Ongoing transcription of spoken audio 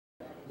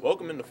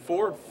Welcome into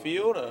Ford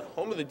Field,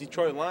 home of the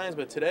Detroit Lions,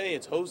 but today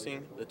it's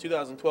hosting the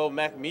 2012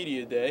 MAC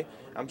Media Day.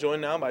 I'm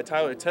joined now by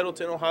Tyler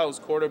Tettleton, Ohio's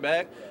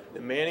quarterback,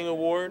 the Manning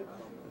Award,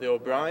 the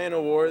O'Brien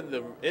Award.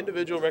 The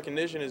individual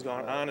recognition has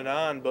gone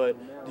on, but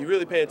do you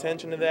really pay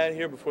attention to that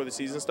here before the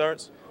season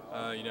starts?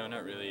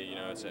 Not really.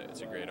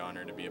 It's a great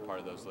honor to be a part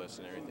of those lists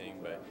and everything,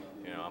 but,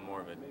 I'm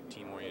more of a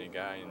team-oriented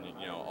guy and,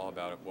 all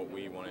about what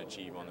we want to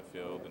achieve on the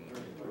field. And,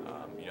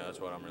 that's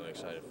what I'm really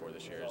excited for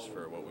this year is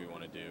for what we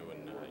want to do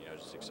and,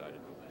 just excited.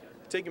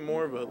 Taking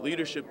more of a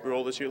leadership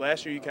role this year.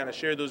 Last year, you kind of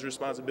shared those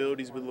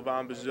responsibilities with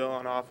Brazil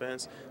on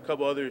offense, a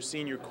couple other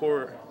senior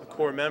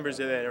core members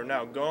that are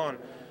now gone.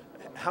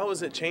 How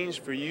has it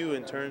changed for you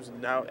in terms of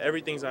now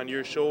everything's on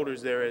your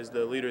shoulders there as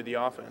the leader of the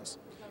offense?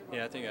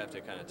 Yeah, I think I have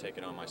to kind of take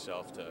it on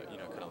myself to,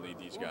 kind of lead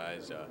these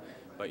guys.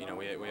 But,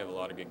 we have a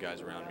lot of good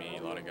guys around me,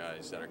 a lot of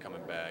guys that are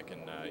coming back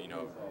and,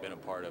 been a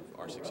part of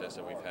our success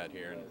that we've had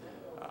here. And,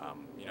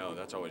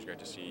 that's always great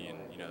to see. And,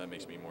 that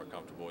makes me more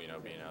comfortable,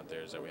 being out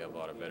there is that we have a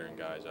lot of veteran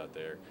guys out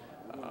there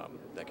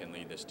that can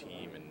lead this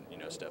team and,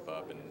 step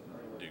up and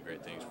do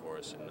great things for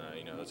us. And,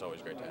 that's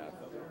always great to have.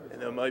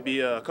 And there might be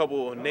a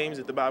couple of names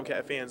that the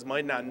Bobcat fans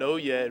might not know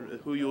yet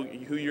who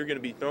you're going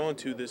to be throwing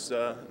to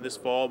this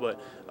fall. But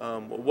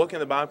what can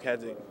the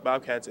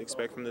Bobcats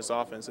expect from this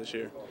offense this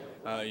year?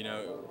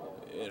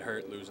 It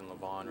hurt losing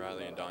Levon,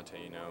 Riley, and Dante,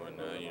 and,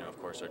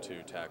 of course, our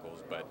two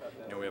tackles. But,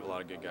 we have a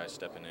lot of good guys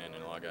stepping in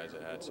and a lot of guys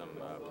that had some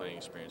playing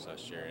experience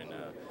last year. And,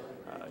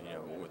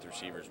 with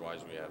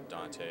receivers-wise, we have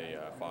Dante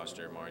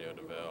Foster, Mario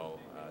DeVille,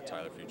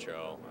 Tyler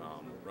Tettleton,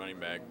 running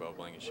back, Bo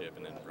Blankenship,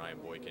 and then Ryan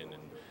Boykin.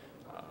 And,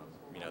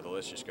 the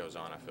list just goes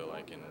on, I feel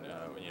like. And,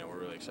 we're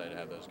really excited to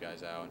have those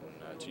guys out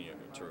and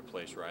to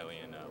replace Riley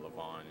and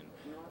Levon. And,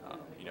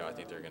 I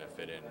think they're going to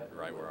fit in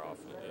right where our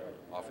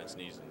offense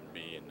needs them to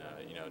be and,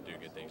 do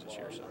good things this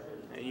year. So.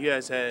 And you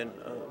guys had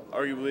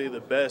arguably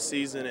the best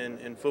season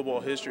in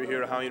football history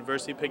here at Ohio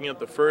University, picking up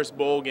the first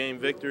bowl game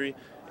victory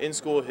in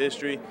school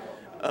history.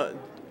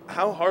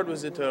 How hard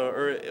was it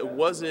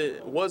was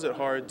it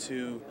hard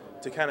to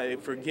kind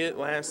of forget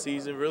last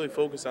season, really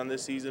focus on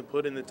this season,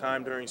 put in the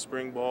time during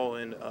spring ball,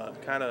 and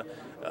kind of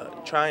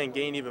try and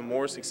gain even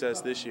more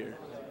success this year?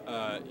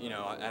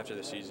 After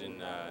the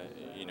season,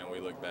 we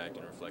looked back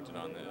and reflected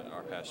on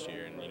our past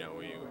year, and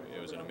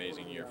it was an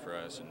amazing year for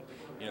us, and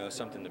it's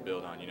something to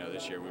build on.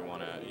 This year we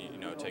want to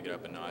take it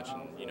up a notch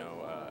and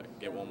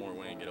get one more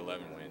win, get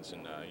 11 wins,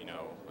 and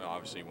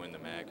obviously win the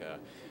MAC.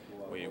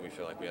 We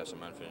feel like we have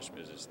some unfinished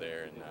business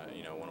there, and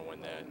want to win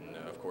that, and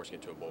of course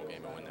get to a bowl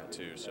game and win that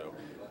too. So,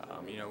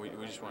 we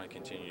just want to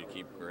continue to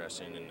keep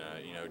progressing and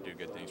do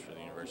good things for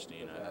the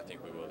university, and I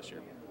think we will this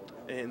year.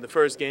 In the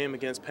first game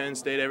against Penn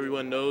State,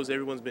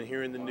 everyone's been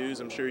hearing the news.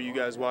 I'm sure you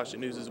guys watch the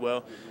news as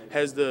well.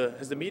 Has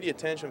the media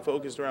attention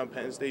focused around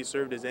Penn State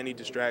served as any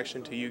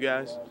distraction to you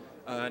guys?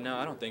 No,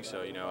 I don't think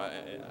so.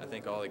 I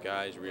think all the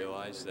guys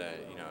realize that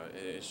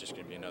it's just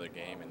going to be another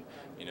game, and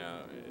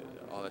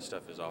all that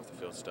stuff is off the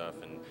field stuff,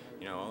 and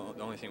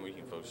the only thing we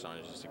can focus on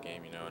is just a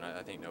game, and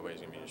I think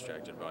nobody's going to be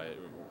distracted by it.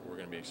 We're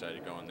going to be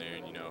excited to go in there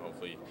and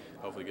hopefully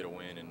get a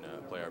win and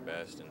play our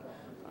best, and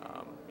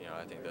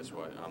I think that's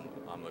what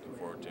I'm looking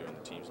forward to, and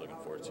the team's looking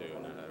forward to,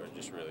 and we're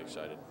just really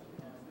excited.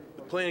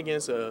 Playing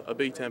against a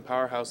Big Ten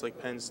powerhouse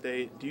like Penn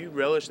State, do you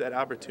relish that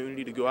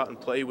opportunity to go out and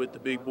play with the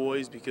big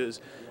boys?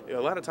 Because a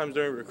lot of times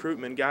during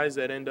recruitment, guys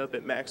that end up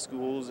at MAC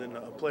schools and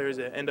players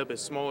that end up at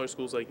smaller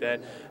schools like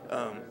that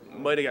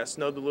might have got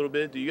snubbed a little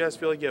bit. Do you guys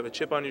feel like you have a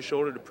chip on your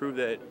shoulder to prove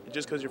that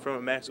just because you're from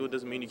a MAC school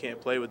doesn't mean you can't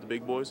play with the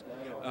big boys?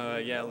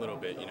 Yeah, a little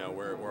bit.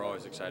 We're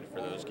always excited for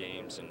those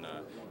games, and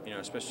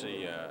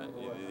especially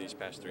these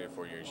past 3 or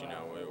 4 years.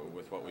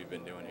 With what we've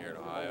been doing here at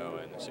Ohio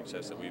and the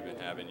success that we've been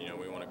having,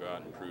 we want to go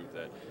out and prove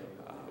that.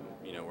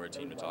 We're a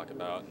team to talk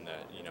about, and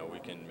that we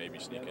can maybe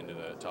sneak into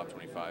the top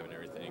 25 and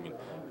everything. And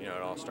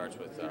it all starts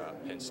with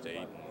Penn State.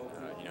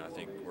 And, I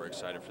think we're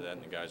excited for that,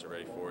 and the guys are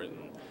ready for it.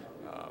 And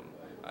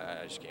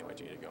I just can't wait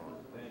to get it going.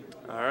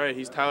 All right,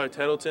 he's Tyler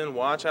Tettleton.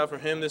 Watch out for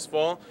him this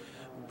fall.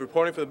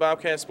 Reporting for the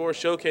Bobcat Sports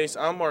Showcase,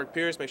 I'm Mark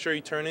Pierce. Make sure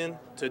you turn in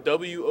to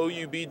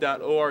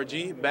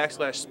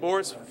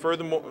WOUB.org/sports.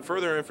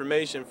 Further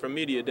information from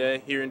Media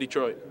Day here in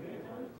Detroit.